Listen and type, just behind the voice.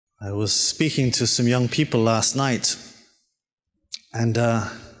I was speaking to some young people last night, and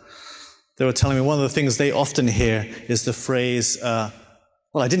they were telling me one of the things they often hear is the phrase, well,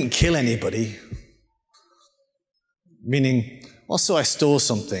 I didn't kill anybody. Meaning, well, so I stole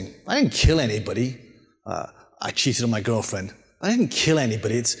something. I didn't kill anybody. I cheated on my girlfriend. I didn't kill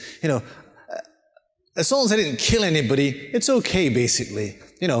anybody. It's, as long as I didn't kill anybody, it's okay, basically.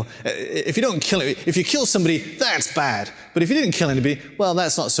 If you kill somebody, that's bad. But if you didn't kill anybody, well,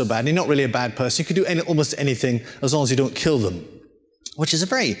 that's not so bad. And you're not really a bad person. You can do almost anything as long as you don't kill them. Which is a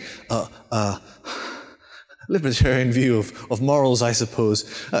very libertarian view of morals, I suppose.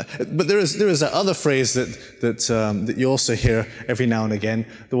 But there is that other phrase that you also hear every now and again,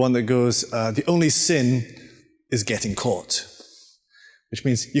 the one that goes, the only sin is getting caught. Which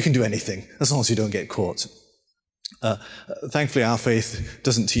means you can do anything as long as you don't get caught. Thankfully, our faith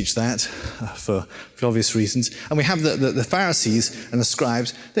doesn't teach that for obvious reasons. And we have the Pharisees and the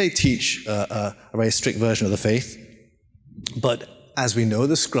scribes. They teach a very strict version of the faith. But as we know,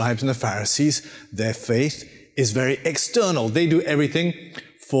 the scribes and the Pharisees, their faith is very external. They do everything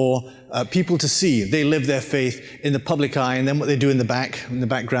for people to see. They live their faith in the public eye, and then what they do in the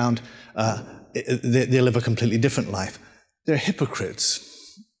background, they live a completely different life. They're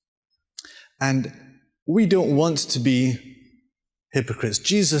hypocrites. And we don't want to be hypocrites.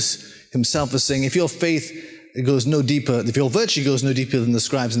 Jesus himself was saying, if your faith goes no deeper, if your virtue goes no deeper than the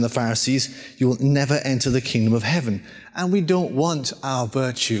scribes and the Pharisees, you will never enter the kingdom of heaven. And we don't want our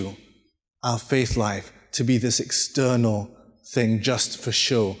virtue, our faith life, to be this external thing just for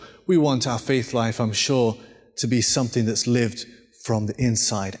show. We want our faith life, I'm sure, to be something that's lived from the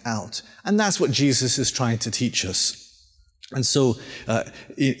inside out. And that's what Jesus is trying to teach us. And so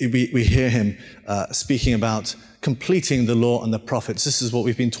we hear him speaking about completing the law and the prophets. This is what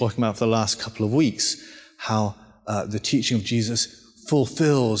we've been talking about for the last couple of weeks, how the teaching of Jesus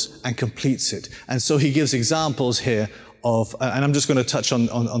fulfills and completes it. And so he gives examples here of, and I'm just going to touch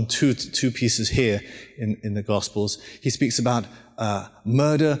on two pieces here in the Gospels. He speaks about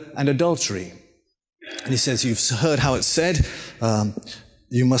murder and adultery. And he says, you've heard how it's said,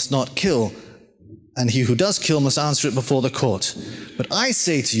 you must not kill. And he who does kill must answer it before the court. But I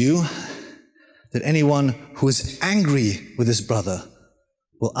say to you that anyone who is angry with his brother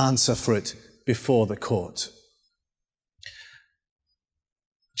will answer for it before the court.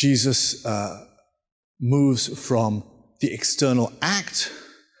 Jesus moves from the external act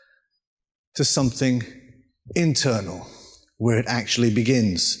to something internal, where it actually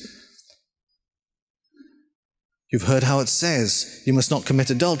begins. You've heard how it says, you must not commit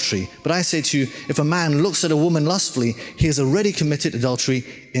adultery. But I say to you, if a man looks at a woman lustfully, he has already committed adultery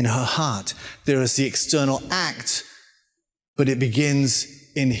in her heart. There is the external act, but it begins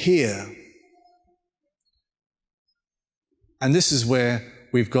in here. And this is where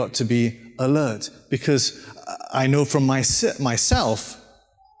we've got to be alert, because I know from myself,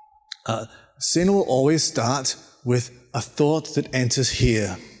 sin will always start with a thought that enters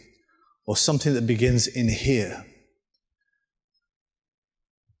here, or something that begins in here.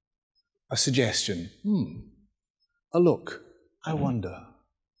 A suggestion, a look, I wonder.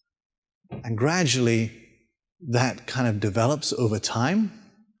 And gradually that kind of develops over time,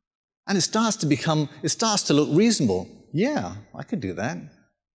 and it starts to look reasonable. Yeah, I could do that.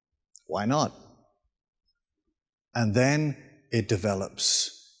 Why not? And then it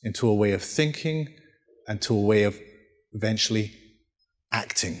develops into a way of thinking and to a way of eventually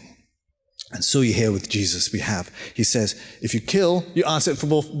acting. And so you hear with Jesus he says, if you kill, you answer it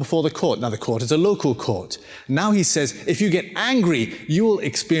before the court. Now the court is a local court. Now he says, if you get angry, you will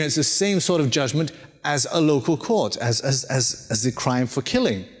experience the same sort of judgment as a local court, as the crime for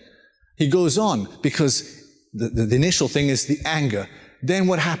killing. He goes on, because the initial thing is the anger. Then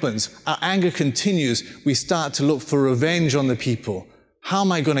what happens? Our anger continues. We start to look for revenge on the people. How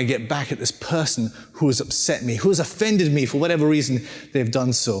am I going to get back at this person who has upset me, who has offended me for whatever reason they've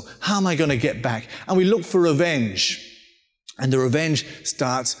done so? How am I going to get back? And we look for revenge. And the revenge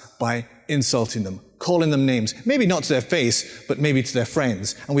starts by insulting them, calling them names. Maybe not to their face, but maybe to their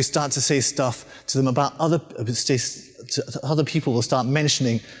friends. And we start to say stuff to them about other people will start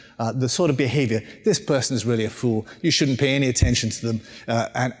mentioning the sort of behavior. This person is really a fool. You shouldn't pay any attention to them.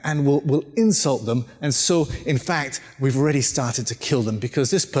 And we'll insult them. And so, in fact, we've already started to kill them,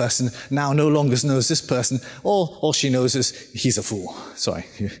 because this person now no longer knows this person. All she knows is he's a fool. Sorry,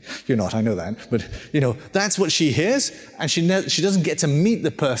 you're not, I know that. But, that's what she hears. And she doesn't get to meet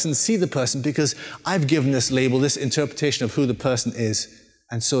the person, see the person, because I've given this label, this interpretation of who the person is.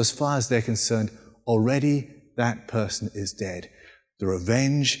 And so as far as they're concerned, already that person is dead. The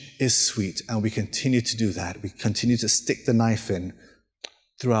revenge is sweet, and we continue to do that. We continue to stick the knife in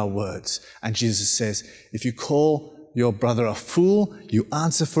through our words. And Jesus says, if you call your brother a fool, you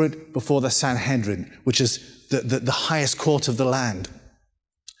answer for it before the Sanhedrin, which is the highest court of the land.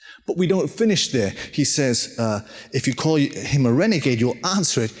 But we don't finish there. He says, if you call him a renegade, you'll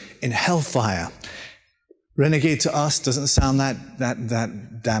answer it in hellfire. Renegade to us doesn't sound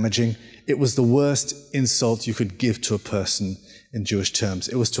that damaging. It was the worst insult you could give to a person in Jewish terms.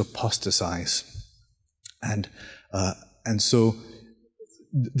 It was to apostatize. And so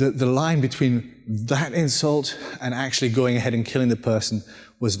the line between that insult and actually going ahead and killing the person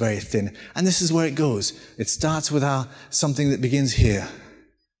was very thin. And this is where it goes. It starts with something that begins here,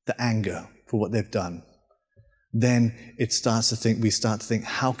 the anger for what they've done. Then we start to think,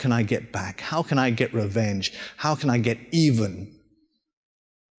 how can I get back? How can I get revenge? How can I get even?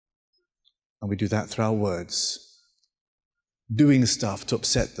 And we do that through our words, doing stuff to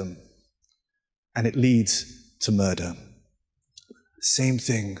upset them. And it leads to murder. Same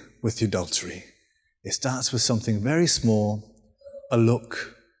thing with the adultery. It starts with something very small, a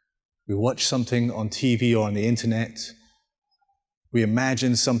look. We watch something on TV or on the internet. We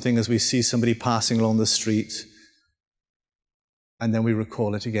imagine something as we see somebody passing along the street. And then we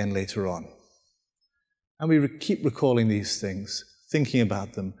recall it again later on. And we keep recalling these things, thinking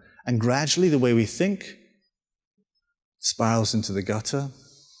about them. And gradually the way we think spirals into the gutter.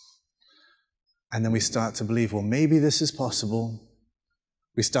 And then we start to believe, well, maybe this is possible.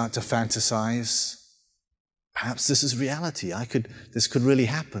 We start to fantasize. Perhaps this is reality. This could really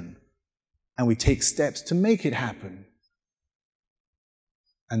happen. And we take steps to make it happen.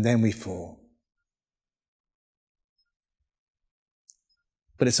 And then we fall.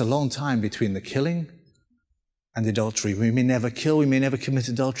 But it's a long time between the killing and the adultery. We may never kill, we may never commit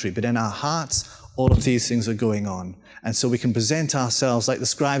adultery, but in our hearts, all of these things are going on. And so we can present ourselves like the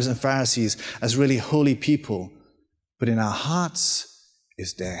scribes and Pharisees as really holy people, but in our hearts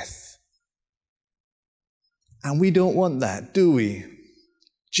is death. And we don't want that, do we?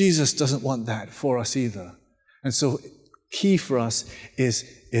 Jesus doesn't want that for us either. And so key for us is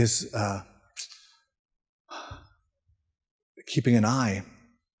keeping an eye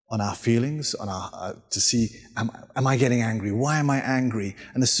on our feelings, to see, am I getting angry? Why am I angry?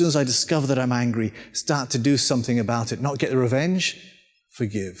 And as soon as I discover that I'm angry, start to do something about it. Not get the revenge,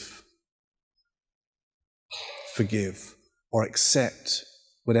 forgive. Forgive. Or accept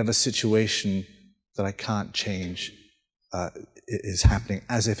whatever situation that I can't change is happening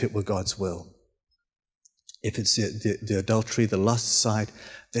as if it were God's will. If it's the adultery, the lust side,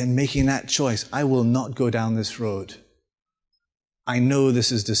 then making that choice. I will not go down this road. I know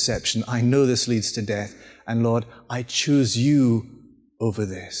this is deception. I know this leads to death. And Lord, I choose you over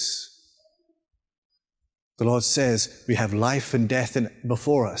this. The Lord says we have life and death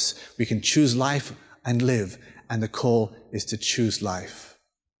before us. We can choose life and live. And the call is to choose life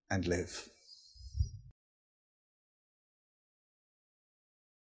and live.